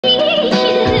What's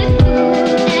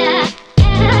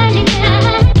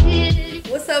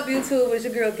up, YouTube? It's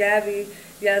your girl Gabby.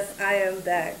 Yes, I am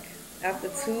back. After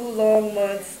 2 long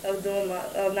months of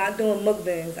not doing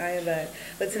mukbangs, I am back.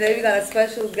 But today we got a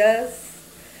special guest.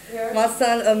 My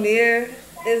son Amir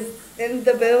is in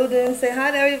the building. Say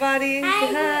hi to everybody.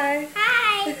 Hi. Say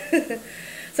hi.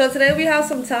 So today we have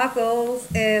some tacos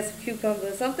and some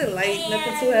cucumbers. Something light, And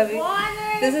nothing too heavy.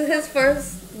 Water. This is his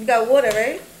first. You got water,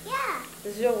 right? Yeah.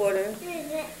 This is your water.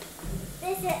 There's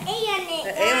an A on it.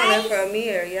 An A on it for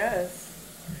Amir, yes.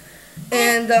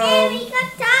 And we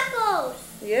got tacos.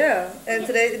 yeah, and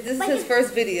today this is his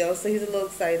first video, so he's a little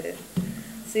excited.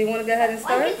 So you want to go ahead and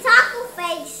start? What's your taco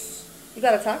face? You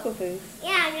got a taco face.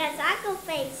 Yeah, I got a taco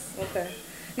face. Okay.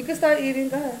 You can start eating.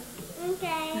 Go ahead.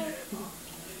 Okay.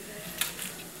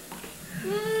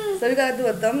 So we gotta do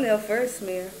a thumbnail first,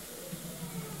 Mir.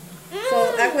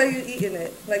 So act like you're eating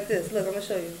it, like this. Look, I'm gonna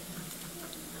show you.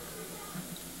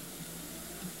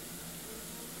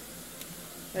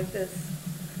 Like this.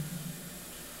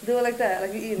 Do it like that,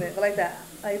 like you're eating it, but like that,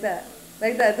 like that,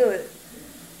 like that. Do it.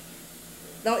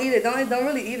 Don't eat it. Don't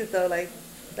really eat it though. Like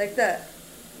that.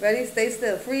 Ready? Stay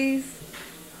still. Freeze.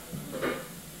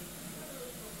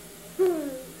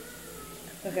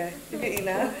 Okay, you can eat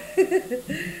now.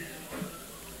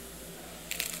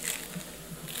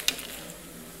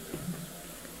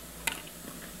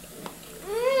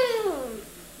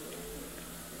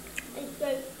 It's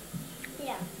good.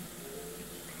 Yeah.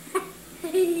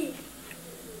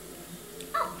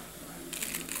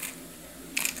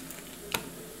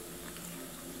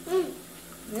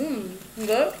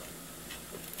 Good.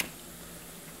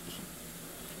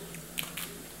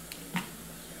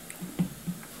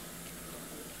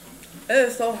 It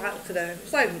is so hot today.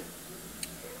 It's like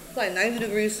 90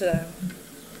 degrees today.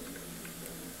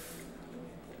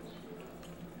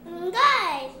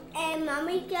 Guys, and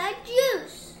Mommy got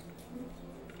juice.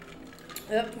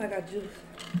 Yep, I got juice.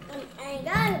 And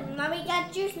guys, Mommy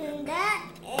got juice and that,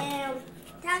 and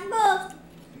tacos,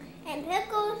 and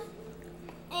pickles,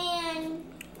 and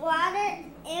water,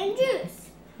 and juice.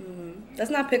 That's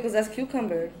not pickles, that's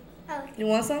cucumber. Oh, You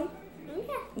want some?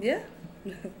 yeah.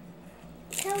 Yeah?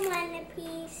 Come on, a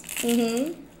piece.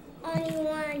 Only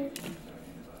one.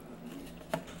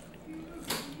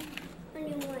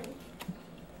 Only one.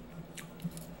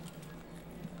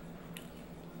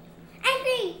 Ice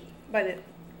cream. Bite it.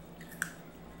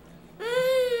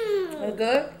 Mmm. That's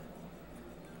good?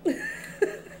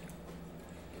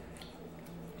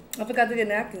 I forgot to get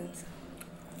napkins.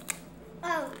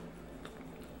 Oh.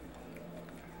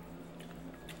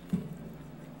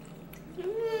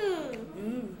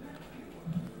 Mmm.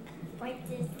 Bite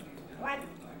this.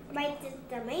 Bite this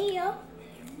tomato.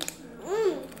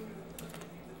 Mmm.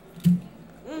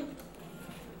 Mmm.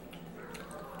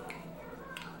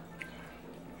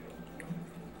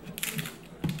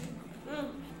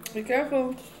 Be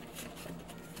careful.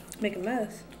 Make a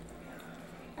mess.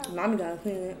 Oh. Mommy gotta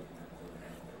clean it.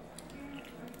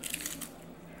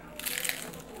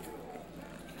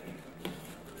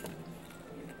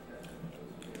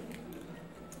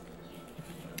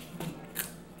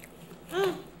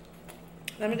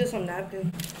 Let me get some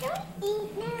napkins. Don't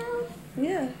eat now.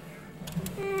 Yeah.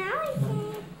 Now I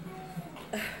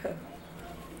can.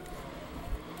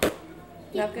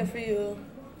 Napkin for you.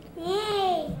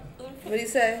 Yay. What do you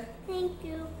say? Thank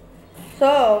you.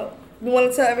 So, you want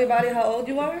to tell everybody how old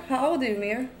you are? How old are you,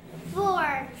 Mir?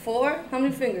 4. 4? How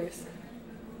many fingers?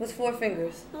 What's 4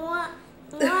 fingers? One,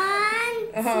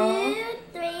 Uh-huh. 2,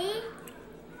 3,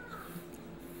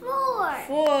 4.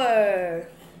 4.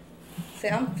 Say,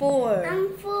 I'm 4.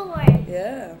 I'm 4.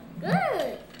 Yeah.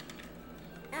 Good.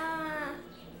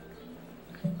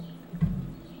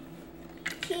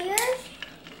 Cheers.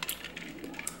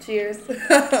 Cheers.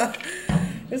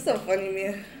 You're so funny,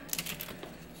 Mir.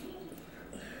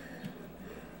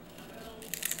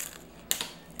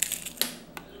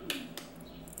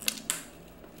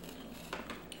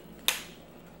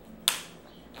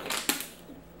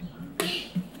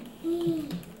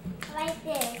 Like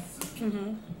this.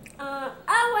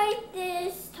 I like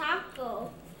this taco.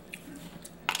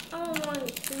 I don't want a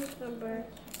cucumber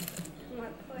on my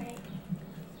plate.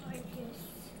 Like this.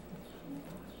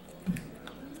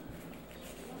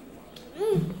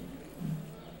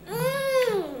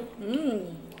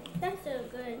 That's so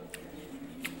good.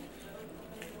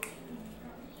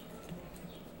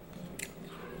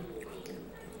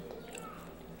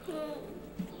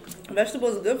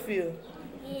 Vegetables are good for you.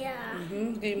 Yeah.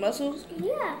 Give you muscles?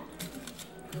 Yeah.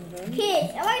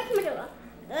 Kids, I like tomato.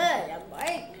 Good.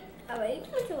 I like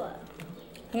tomato.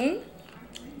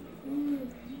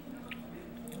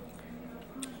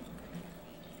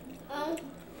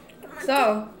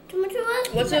 So, Tomato was?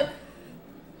 what's your...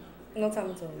 No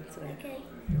tomato today.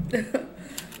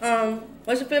 Okay.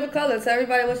 What's your favorite color? Tell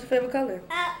everybody what's your favorite color.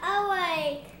 I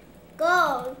like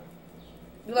gold.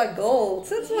 You like gold.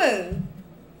 Since when?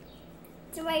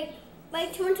 So my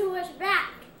tomato was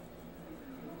black.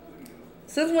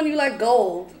 Since when you like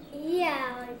gold?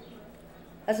 Yeah.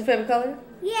 That's your favorite color?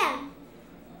 Yeah.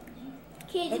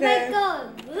 Kids Okay. like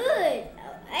gold. Good.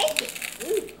 I like it.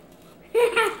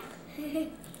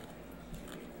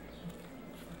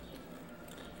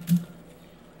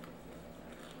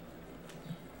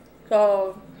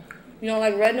 So, you don't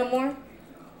like red no more?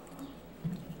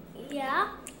 Yeah.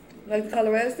 Like the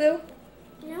color red still?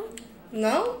 No.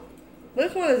 No?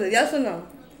 Which one is it? Yes or no?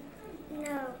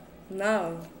 No.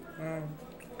 No.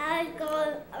 I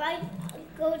go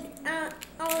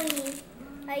only.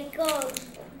 I go.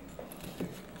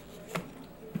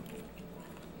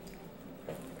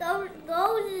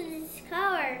 Gold is this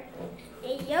color.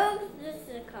 And yellow is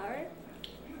the color.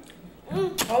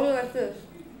 How do you like this?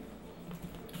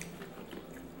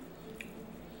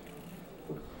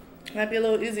 Might be a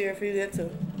little easier for you to get to.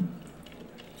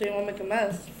 So you won't make a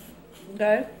mess.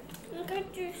 Okay? I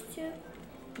got juice too. You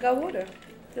got water.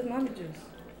 Just mommy juice.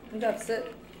 You got to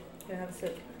sip. You have to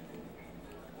sip.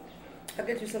 I'll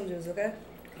get you some juice, okay?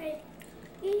 Okay.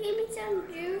 You give me some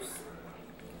juice.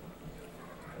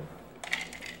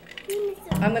 Give me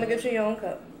some. I'm gonna get you your own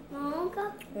cup. My own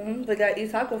cup? But you gotta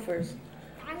eat taco first.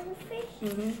 Taco fish?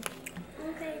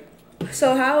 Okay.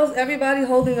 So how is everybody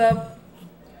holding up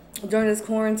during this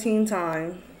quarantine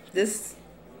time? This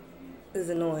is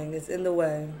annoying. It's in the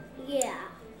way. Yeah.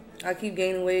 I keep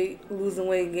gaining weight, losing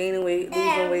weight, gaining weight,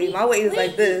 losing weight. My weight is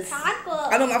like this.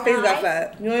 I know my face got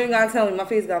fat. You ain't gotta tell me. My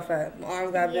face got fat. My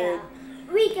arms got big.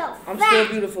 We got I'm fat. still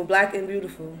beautiful, black and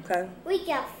beautiful. Okay. We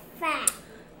got fat.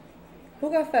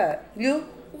 Who got fat? You?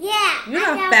 Yeah. You're I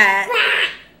not got fat.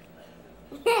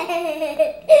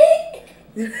 fat.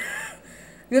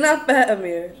 You're not fat,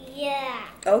 Amir. Yeah.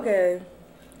 Okay.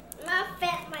 Not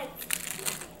fat, my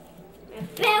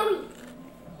belly.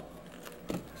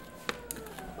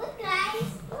 Look, guys.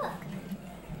 Look.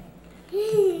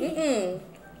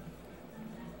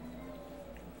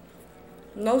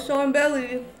 No showing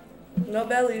belly. No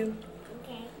belly.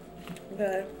 Okay.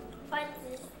 Okay. What's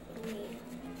this mean?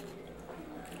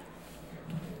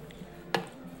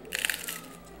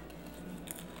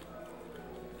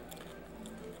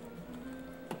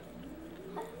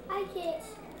 Hi, kids.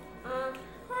 Hi.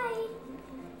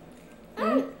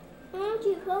 I want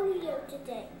to video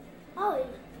today. Oh,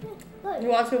 good. You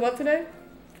watching what today?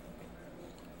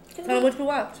 Tell me what you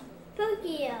watch.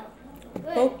 Tokyo.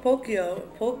 Good.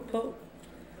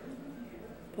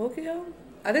 Pokio?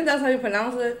 I think that's how you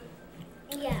pronounce it.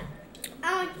 Yeah.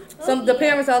 The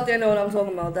parents out there know what I'm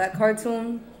talking about. That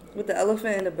cartoon with the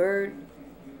elephant and the bird.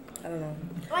 I don't know.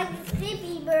 Like the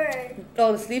sleepy bird.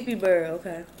 Oh, the sleepy bird.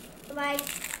 Okay. Like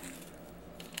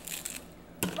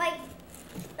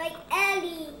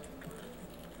Eddie.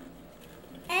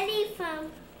 Eddie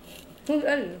Who's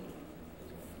Eddie?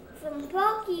 from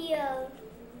Tokyo.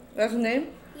 That's his name?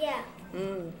 Yeah.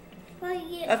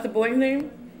 Tokyo. That's the boy's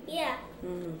name? Yeah.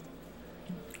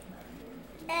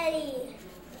 Eddie.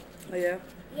 Oh, yeah?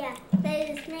 Yeah, that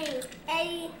is his name.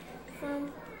 Eddie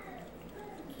from...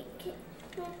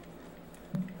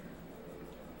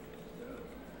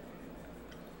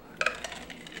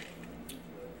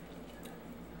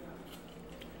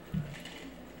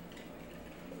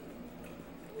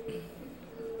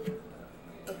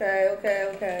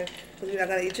 Okay. So you're not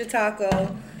gonna eat your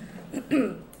taco.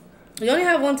 You only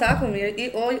have one taco, Mia.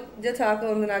 Eat all your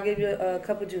taco and then I'll give you a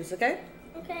cup of juice, okay?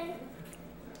 Okay.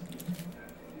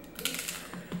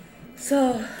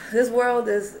 So, this world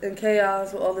is in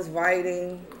chaos with all this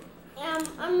rioting.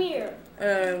 Amir.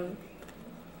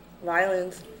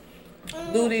 Violence.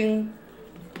 Looting.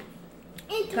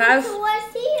 And Tomato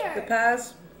was here. The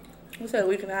past, what's that,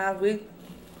 week and a half,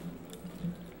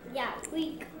 Yeah,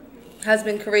 week. has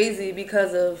been crazy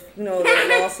because of,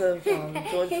 the loss of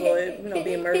George Floyd,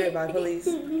 being murdered by police.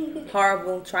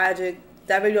 Horrible, tragic.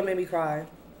 That video made me cry.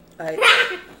 Like,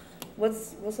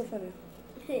 what's so funny?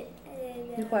 Be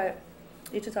quiet.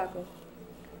 Eat your taco.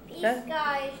 Peace, Okay?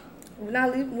 guys. We're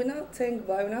not saying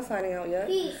goodbye. We're not signing out yet.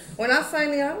 Peace. We're not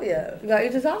signing out yet. You gotta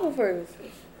eat your taco first.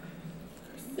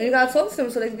 And you gotta talk to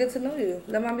them so they can get to know you.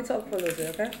 Let mommy talk for a little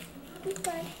bit, okay?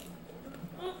 Okay.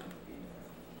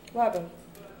 What happened?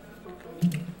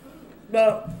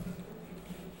 But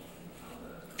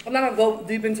I'm not gonna go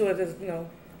deep into it, just,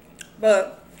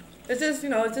 but it's just,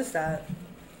 it's just sad.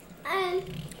 And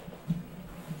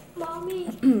mommy.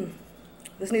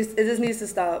 It just needs to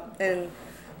stop, and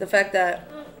the fact that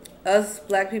us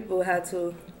black people had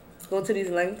to go to these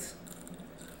lengths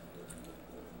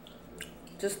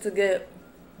just to get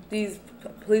these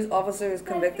police officers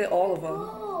convicted, all of them.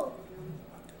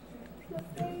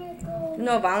 You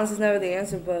know, violence is never the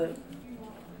answer, but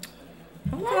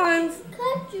sometimes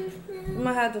you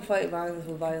might have to fight violence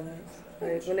with violence.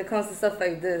 Like when it comes to stuff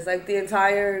like this, like the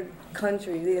entire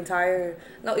country, even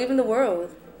the world,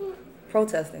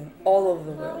 protesting all over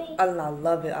the world. I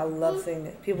love it. I love seeing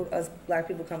it. People, us black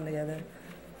people come together.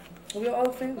 We're all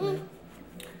a family.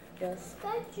 Yes.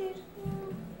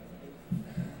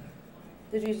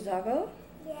 Did you eat your taco?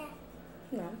 Yeah.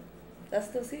 No. Let's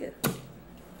still see it.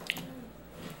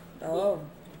 Oh.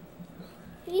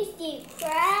 You see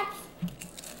crabs?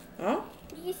 Huh?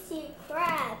 You see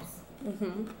crabs.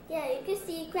 Yeah, you can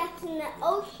see crabs in the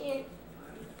ocean.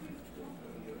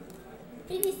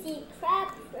 You can see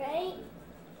crabs, right?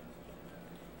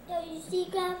 Yeah, you see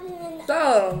crabs in the ocean.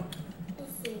 So, You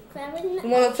see crabs in the ocean.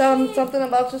 you want to tell them something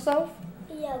about yourself?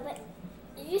 Yeah, but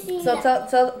you see So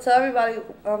tell everybody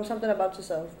something about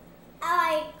yourself.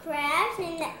 I like crabs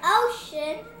in the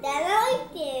ocean. That I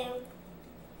like them.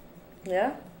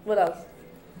 Yeah? What else?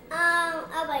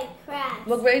 I like crabs.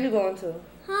 What grade are you going to?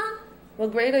 Huh?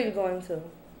 What grade are you going to?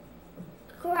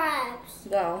 Crabs.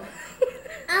 No.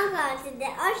 I'm going to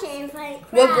the ocean and find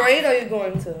crabs. What grade are you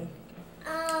going to?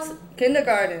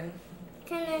 Kindergarten.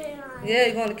 Kindergarten. Yeah,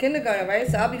 you're going to kindergarten, right?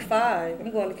 So I'll be 5.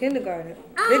 I'm going to kindergarten.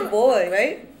 Big boy,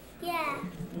 right? Yeah.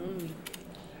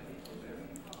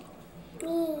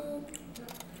 Mm.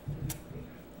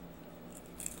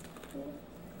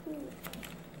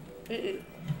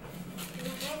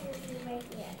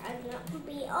 I'm not gonna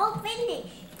be all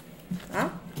finished. Huh?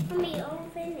 I'm gonna be all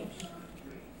finished.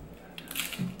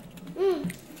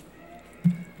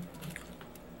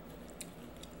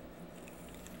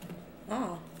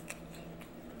 Oh.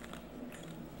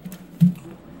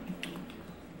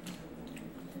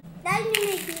 That's gonna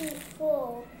make me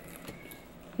full.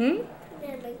 Hmm?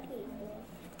 Gonna make me full.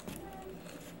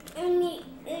 I need.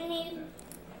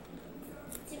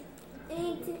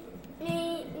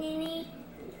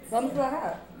 Mom's got a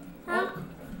hat. Huh?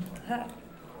 Hat.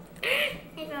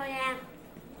 I go down.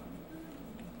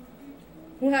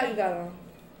 Who hat you got on?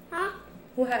 Huh?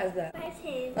 Who hat is that?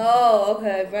 Britain. Oh,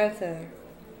 okay, Brenton.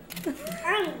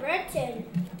 I'm Britain.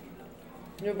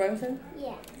 You're Brenton?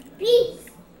 Yeah. Peace.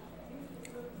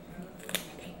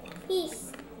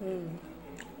 Peace.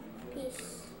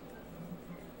 Peace.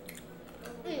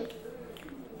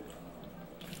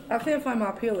 I can't find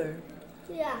my peeler.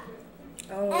 Yeah.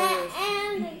 I don't know where it is.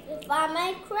 And find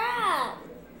my crab.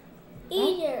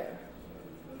 Either.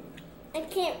 I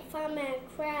can't find my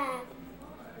crab.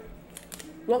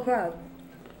 What crab?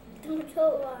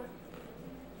 Tomato.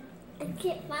 I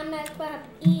can't find my crab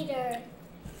either.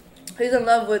 He's in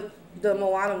love with the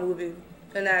Moana movie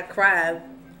and that crab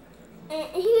And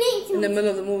his name's in the middle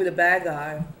of the movie, the bad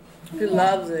guy. He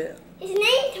loves it. His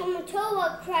name's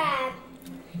Tomato Crab.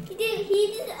 He's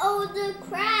the older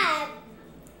crab.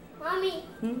 Mommy,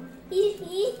 he's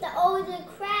the older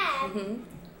crab.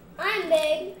 I'm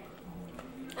big.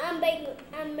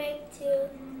 I'm big too.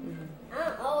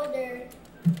 I'm older.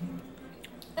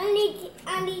 I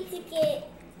need to get.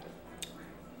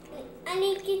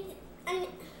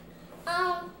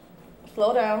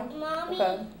 Slow down. Mommy.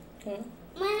 Okay.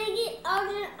 When I get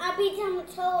older, I'll be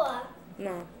Tamatoa.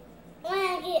 No. When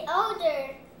I get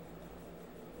older.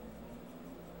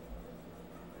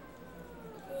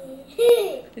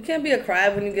 You can't be a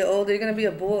crab when you get older. You're going to be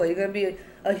a boy. You're going to be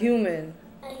a human.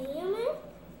 A human?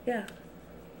 Yeah.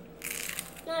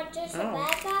 Not just a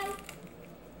bad guy?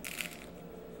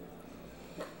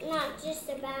 Not just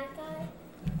a bad guy?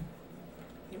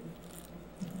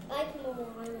 Like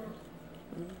Moana.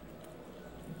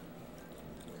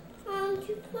 Won't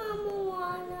you come,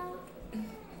 Moana?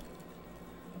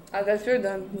 I guess you're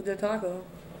done with your taco.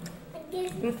 I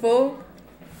guess You full?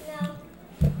 no.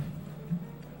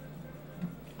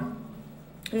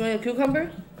 You want your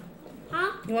cucumber?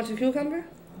 Huh? You want your cucumber?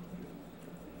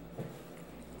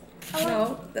 I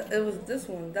No, it was this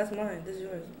one. That's mine. This is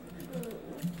yours.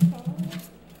 Okay.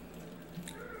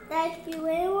 That's the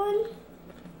way one?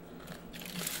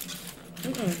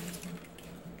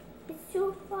 It's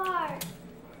too far.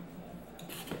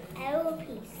 A little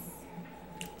piece.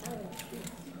 A little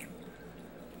piece.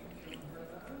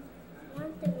 I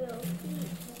want the real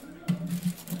piece.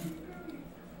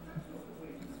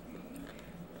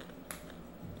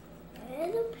 A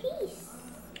little piece.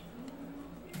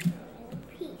 A little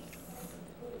piece.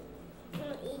 I'm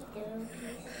gonna eat the little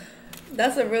piece.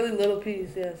 That's a really little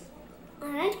piece, yes. I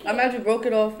like it. I'm glad you broke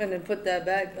it off and then put that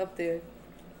back up there.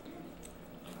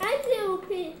 I like the little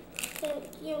piece.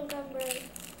 cucumber.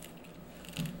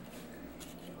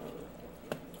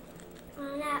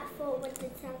 I'm not full with the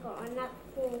taco. I'm not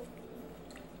full.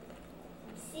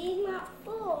 See, not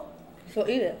full. So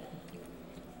eat it.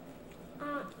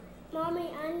 Mommy,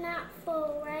 I'm not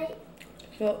full, right?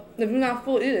 So if you're not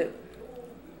full, eat it.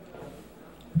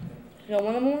 You don't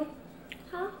want no more?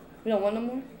 Huh? You don't want no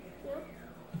more? No.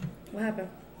 What happened?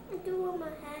 I do want my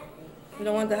hat. You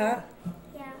don't want the hat?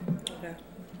 Yeah. Okay.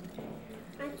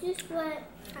 I'm too sweat.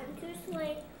 I'm too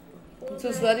sweat. You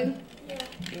too sweaty? Yeah.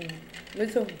 Me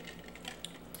too.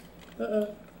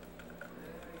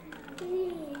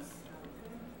 Please.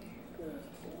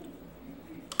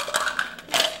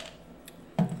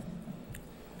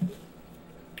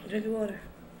 Drink your water.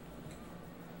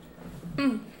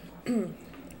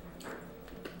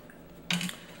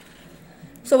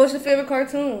 So what's your favorite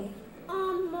cartoon?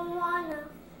 Moana.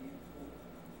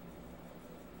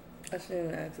 I shouldn't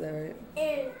even ask that, right?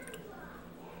 And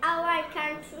I like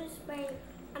cartoons,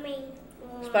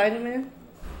 Spider-Man?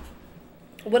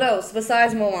 What else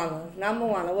besides Moana? Not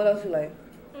Moana. What else you like?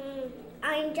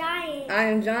 I'm Giant. I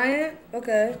Am Giant?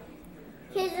 Okay.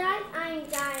 Kids like I'm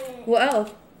Giant. What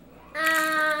else?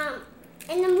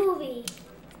 In the movie.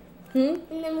 In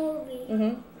the movie.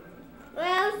 Mm-hmm. What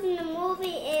else in the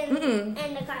movie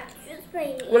and the cartoon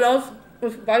Spider-Man? What else?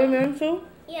 Was Spider-Man too?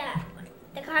 Yeah.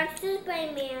 The cartoon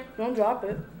Spider-Man. Don't drop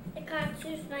it. The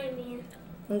cartoon Spider-Man.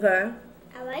 Okay.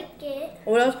 I like it.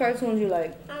 What else cartoons you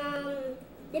like?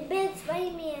 The big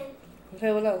Spider-Man.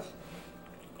 Okay, what else?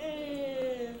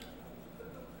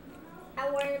 I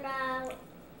worry about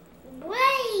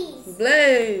Blaze.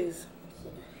 Blaze.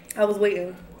 I was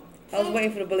waiting. I was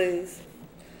waiting for the Blaze.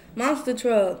 Monster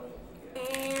Truck.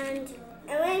 And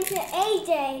I'm waiting for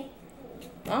AJ.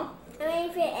 Huh? I'm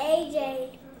waiting for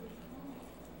AJ.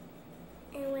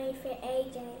 I'm waiting for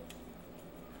AJ.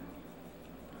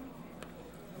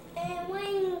 And I'm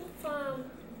waiting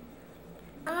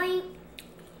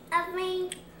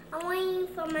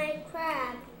for my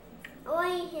crab. I'm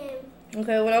waiting him.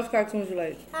 Okay, what else cartoons you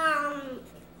like?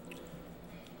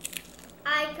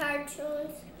 I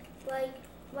cartoons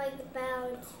like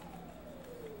about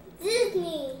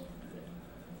Disney,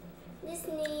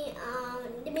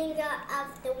 the Bingo of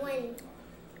the Wind,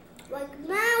 like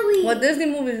Maui. What Disney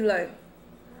movies you like?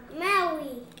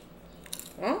 Maui.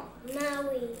 Huh?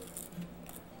 Maui.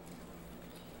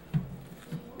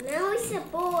 Maui's a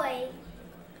boy.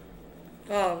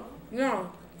 Oh,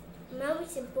 no.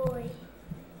 Maui's a boy.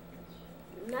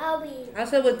 Maui. I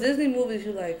said what Disney movies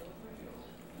you like?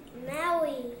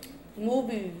 Maui.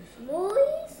 Movies.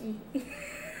 Movies?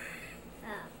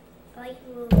 I like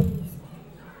movies.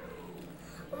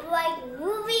 Like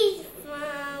movies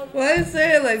from... Why you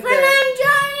say it like that?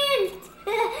 Giant!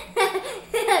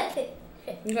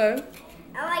 Okay.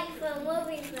 I like from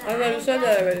movies from I know you said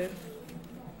that already.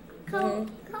 Come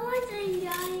on,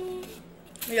 Giant.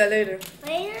 Yeah, later.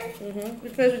 Later? You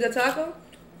finished with your taco?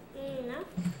 No,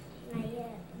 not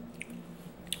yet.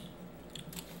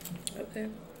 Okay.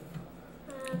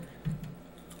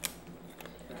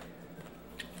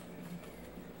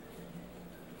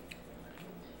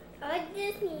 I like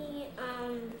Disney, I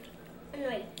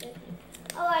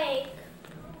like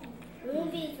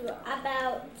movies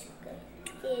about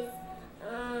kids.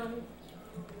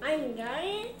 I'm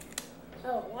Giant.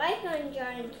 Oh, like I'm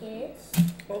Giant kids.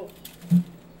 Oh.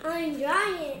 I'm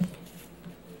Giant.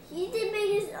 He's the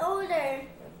biggest older.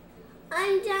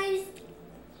 I'm Giant.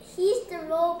 He's the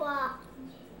robot.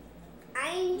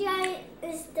 I'm Giant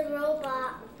is the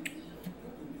robot.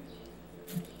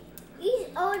 He's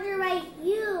older like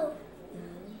you.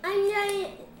 I'm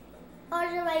Giant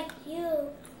older like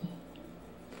you.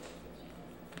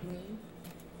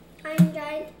 I'm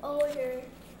Giant older.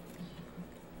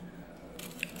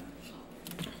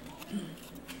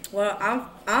 Well,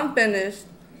 I'm finished.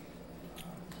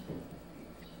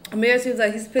 Amir seems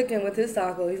like he's picking with his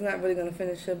taco. He's not really gonna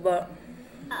finish it, but.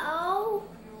 Oh.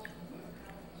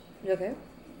 You okay?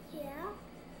 Yeah.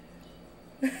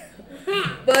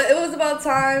 But it was about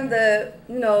time that,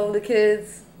 you know, the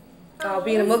kids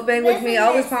be in a mukbang with me. I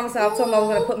always promised I told them I was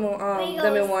going to put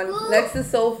them in one next to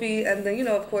Sophie, and then, you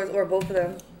know, of course, or both of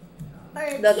them.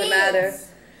 Doesn't matter.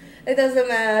 It doesn't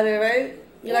matter, right?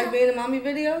 You like being in a mommy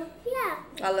video? Yeah.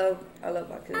 I love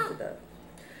my kids to death.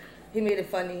 He made it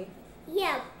funny.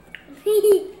 Yeah.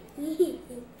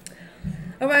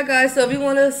 Alright guys, so if you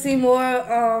want to see more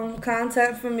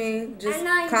content from me, just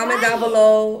comment down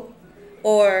below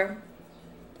or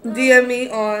DM me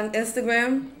on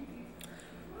Instagram.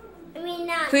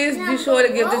 Please be sure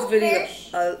to give this video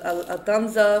a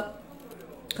thumbs up.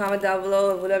 Comment down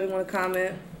below or whatever you want to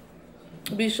comment.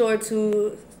 Be sure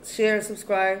to share and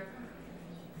subscribe.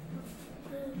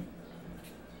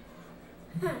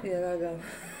 Yeah, gotta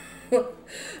go.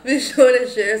 Be sure to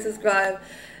share, subscribe,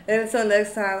 and until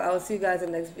next time, I will see you guys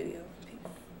in the next video. Peace.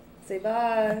 Say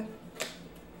bye.